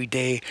do every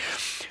day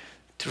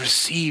to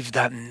receive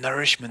that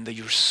nourishment that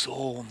your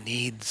soul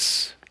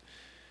needs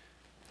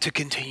to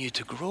continue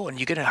to grow. And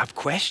you're going to have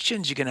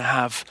questions. You're going to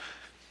have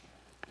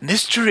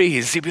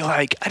mysteries. You'd be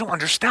like, I don't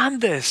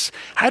understand this.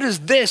 How does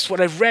this, what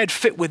I've read,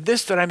 fit with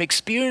this that I'm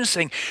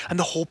experiencing? And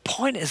the whole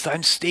point is that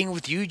I'm staying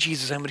with you,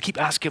 Jesus. I'm going to keep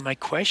asking my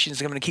questions.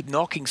 I'm going to keep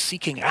knocking,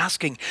 seeking,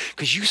 asking,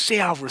 because you say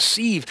I'll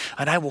receive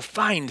and I will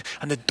find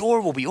and the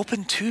door will be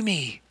open to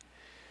me.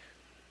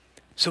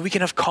 So we can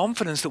have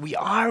confidence that we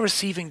are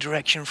receiving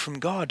direction from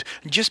God.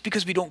 And just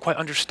because we don't quite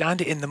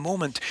understand it in the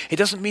moment, it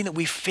doesn't mean that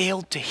we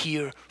failed to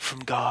hear from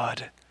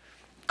God.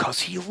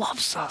 Because he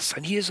loves us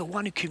and he is the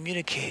one who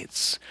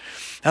communicates.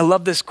 I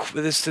love this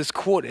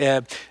quote,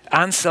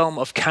 Anselm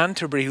of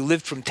Canterbury, who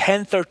lived from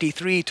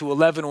 1033 to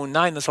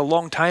 1109. That's a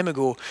long time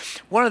ago.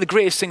 One of the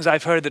greatest things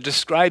I've heard that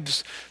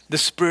describes the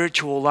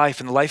spiritual life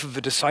and the life of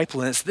a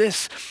disciple, and it's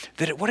this,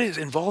 that what it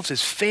involves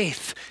is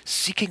faith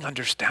seeking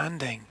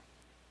understanding.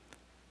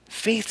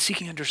 Faith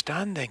seeking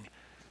understanding.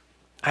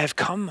 I have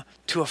come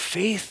to a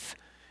faith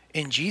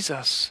in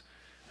Jesus.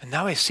 And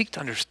now I seek to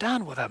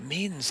understand what that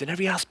means in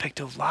every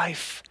aspect of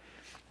life.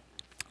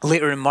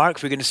 Later in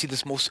Mark, we're going to see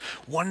this most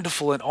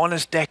wonderful and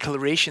honest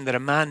declaration that a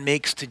man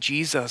makes to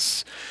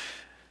Jesus.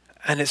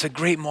 And it's a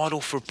great model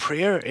for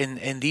prayer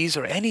in these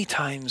or any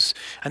times.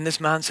 And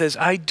this man says,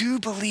 I do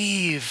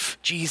believe,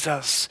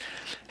 Jesus,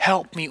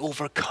 help me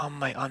overcome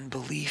my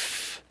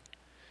unbelief.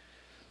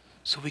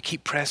 So we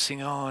keep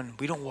pressing on.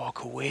 We don't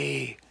walk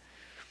away.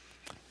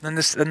 And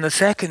the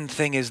second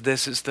thing is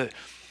this, is that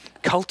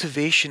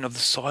cultivation of the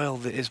soil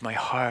that is my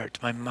heart,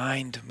 my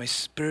mind, my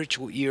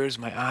spiritual ears,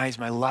 my eyes,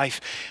 my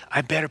life.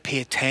 I better pay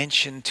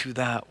attention to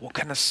that. What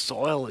kind of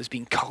soil is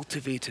being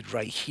cultivated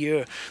right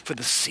here for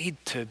the seed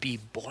to be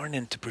born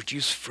in, to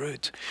produce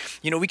fruit?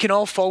 You know, we can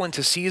all fall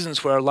into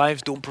seasons where our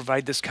lives don't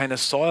provide this kind of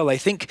soil. I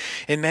think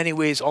in many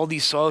ways all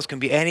these soils can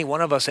be any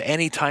one of us at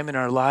any time in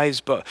our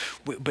lives, but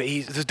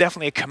there's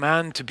definitely a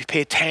command to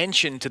pay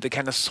attention to the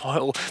kind of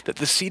soil that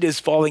the seed is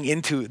falling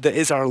into, that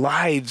is our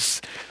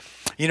lives.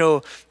 You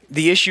know,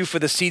 the issue for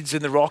the seeds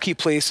in the rocky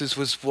places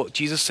was what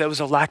Jesus said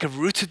was a lack of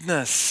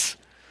rootedness.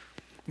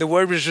 The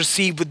word was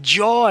received with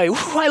joy.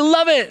 Ooh, I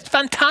love it.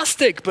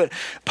 Fantastic. But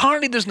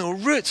apparently there's no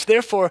roots.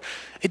 Therefore,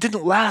 it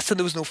didn't last and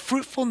there was no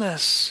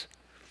fruitfulness.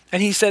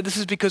 And he said this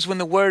is because when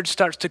the word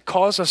starts to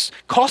cost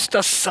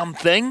us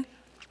something,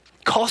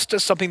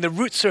 the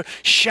roots are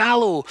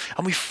shallow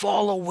and we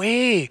fall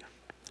away.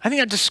 I think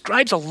that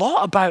describes a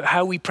lot about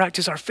how we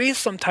practice our faith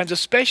sometimes,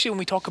 especially when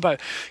we talk about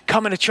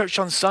coming to church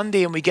on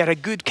Sunday and we get a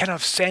good kind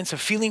of sense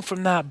of feeling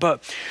from that,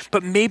 but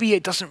maybe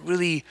it doesn't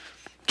really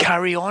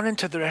carry on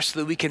into the rest of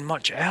the week and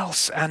much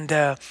else. And,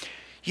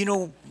 you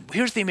know,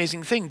 here's the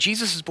amazing thing.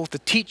 Jesus is both the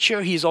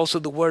teacher, he is also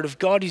the word of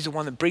God, he's the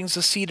one that brings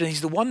the seed, and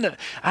he's the one that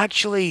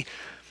actually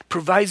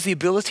provides the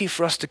ability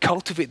for us to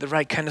cultivate the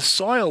right kind of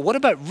soil. What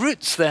about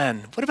roots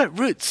then? What about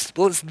roots?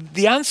 Well,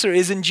 the answer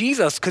is in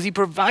Jesus, because he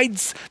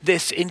provides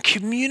this in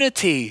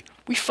community.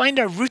 We find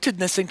our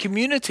rootedness in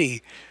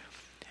community.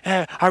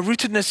 Our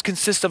rootedness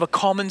consists of a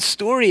common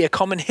story, a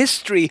common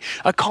history,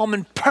 a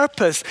common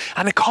purpose,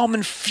 and a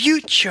common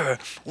future,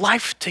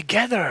 life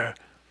together.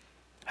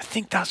 I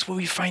think that's where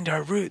we find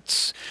our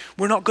roots.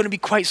 We're not going to be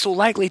quite so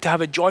likely to have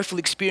a joyful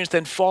experience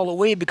then fall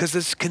away, because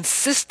there's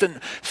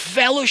consistent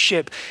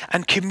fellowship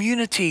and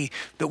community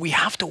that we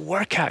have to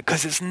work at,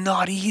 because it's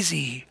not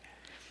easy.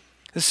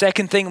 The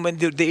second thing, when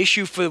the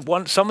issue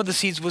for some of the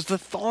seeds was the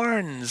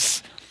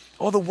thorns.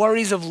 All the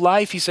worries of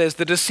life, he says,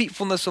 the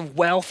deceitfulness of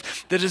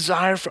wealth, the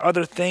desire for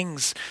other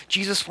things.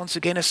 Jesus, once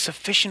again, is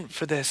sufficient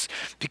for this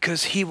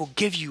because he will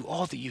give you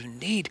all that you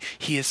need.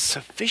 He is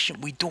sufficient.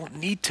 We don't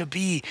need to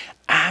be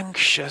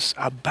anxious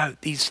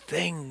about these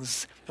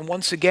things. And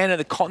once again, in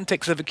the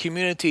context of a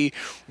community,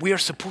 we are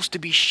supposed to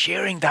be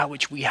sharing that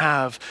which we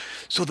have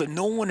so that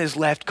no one is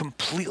left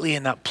completely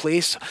in that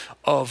place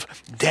of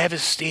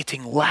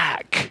devastating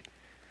lack.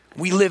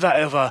 We live out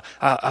of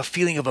a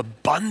feeling of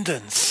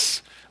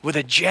abundance with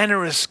a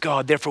generous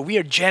God. Therefore, we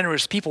are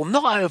generous people,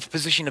 not out of a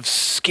position of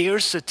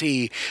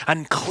scarcity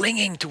and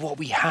clinging to what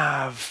we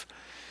have.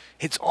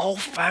 It's all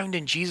found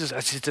in Jesus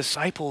as his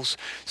disciples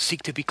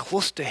seek to be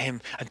close to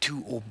him and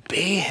to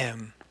obey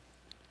him.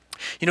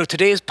 You know,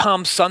 today is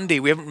Palm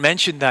Sunday. We haven't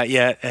mentioned that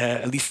yet,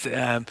 at least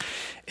in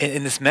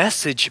this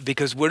message,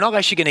 because we're not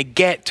actually going to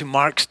get to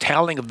Mark's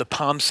telling of the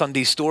Palm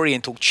Sunday story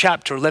until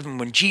chapter 11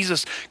 when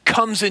Jesus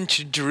comes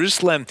into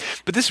Jerusalem.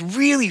 But this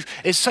really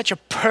is such a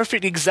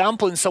perfect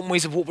example in some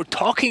ways of what we're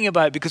talking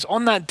about, because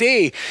on that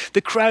day,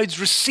 the crowds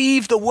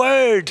receive the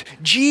word,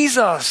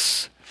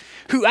 Jesus,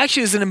 who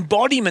actually is an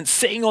embodiment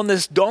sitting on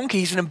this donkey.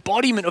 He's an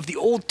embodiment of the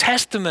Old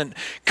Testament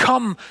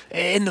come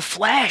in the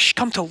flesh,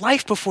 come to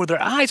life before their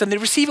eyes, and they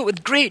receive it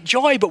with great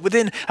joy. But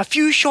within a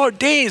few short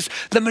days,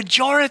 the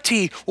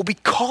majority will be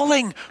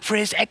calling for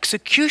his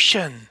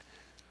execution.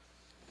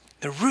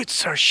 The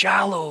roots are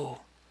shallow.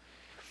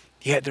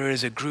 Yet there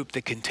is a group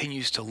that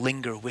continues to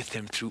linger with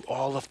him through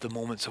all of the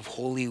moments of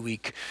Holy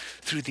Week,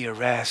 through the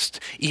arrest,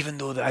 even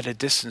though at a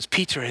distance.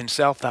 Peter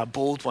himself, that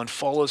bold one,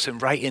 follows him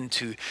right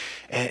into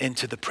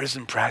the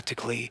prison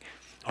practically.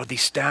 Or they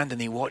stand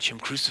and they watch him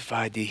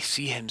crucified. They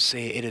see him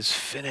say, "It is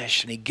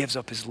finished," and he gives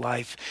up his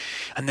life.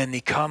 And then they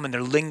come and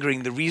they're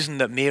lingering. The reason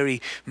that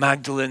Mary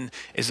Magdalene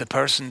is a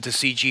person to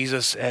see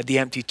Jesus at the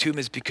empty tomb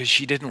is because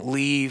she didn't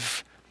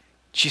leave.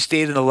 She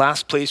stayed in the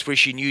last place where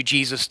she knew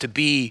Jesus to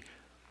be.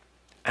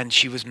 And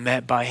she was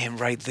met by him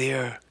right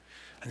there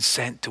and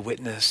sent to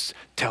witness,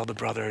 tell the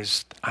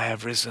brothers, "I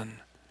have risen."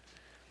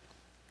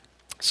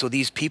 So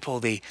these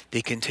people, they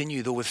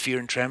continue, though with fear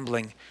and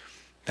trembling.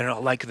 They're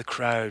not like the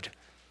crowd.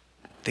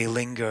 They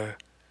linger.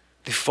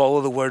 They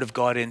follow the word of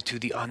God into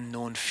the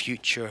unknown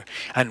future.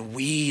 And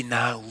we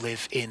now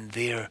live in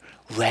their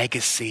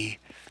legacy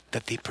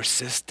that they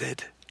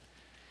persisted.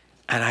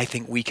 And I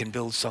think we can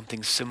build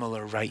something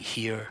similar right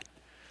here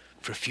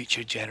for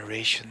future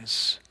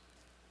generations.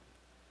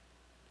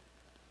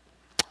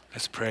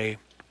 Let's pray.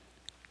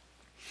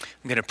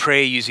 I'm going to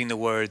pray using the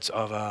words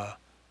of a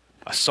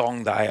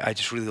song that I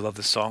just really love.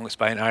 The song. It's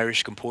by an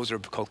Irish composer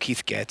called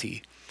Keith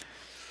Getty.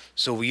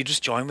 So will you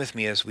just join with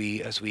me as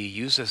we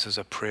use this as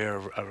a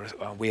prayer,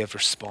 a way of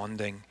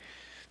responding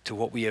to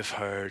what we have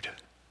heard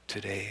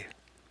today.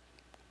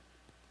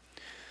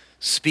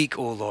 Speak,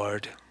 O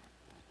Lord,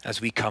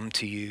 as we come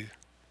to you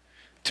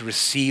to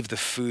receive the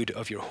food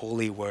of your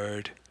holy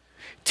word.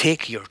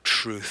 Take your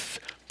truth,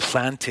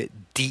 plant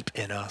it deep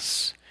in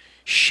us.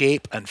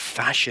 Shape and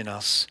fashion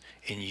us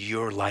in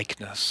your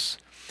likeness,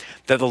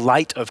 that the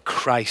light of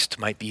Christ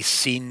might be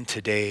seen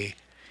today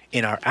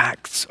in our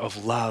acts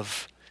of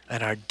love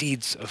and our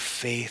deeds of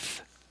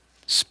faith.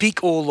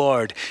 Speak, O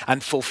Lord,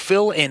 and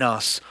fulfill in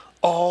us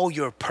all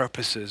your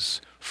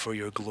purposes for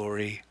your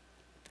glory.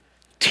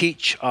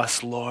 Teach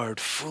us,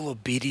 Lord, full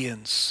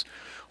obedience,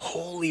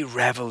 holy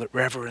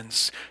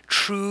reverence,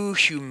 true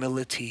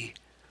humility.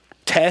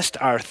 Test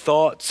our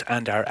thoughts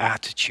and our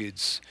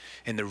attitudes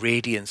in the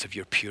radiance of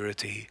your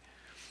purity.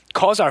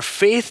 Cause our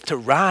faith to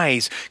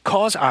rise.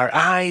 Cause our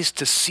eyes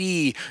to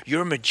see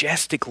your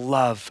majestic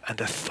love and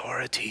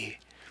authority.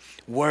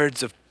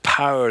 Words of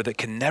power that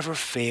can never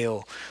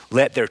fail.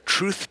 Let their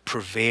truth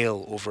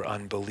prevail over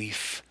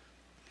unbelief.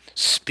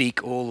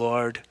 Speak, O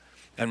Lord,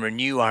 and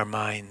renew our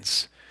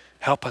minds.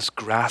 Help us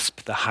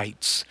grasp the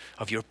heights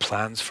of your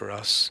plans for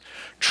us.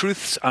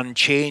 Truths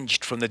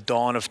unchanged from the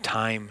dawn of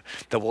time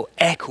that will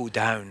echo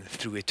down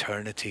through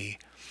eternity.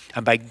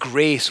 And by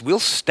grace, we'll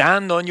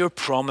stand on your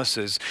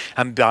promises.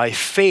 And by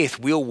faith,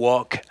 we'll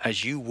walk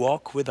as you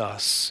walk with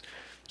us.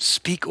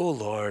 Speak, O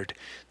Lord,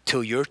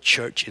 till your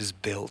church is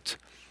built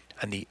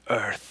and the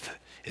earth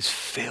is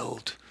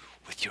filled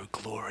with your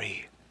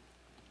glory.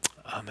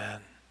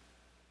 Amen.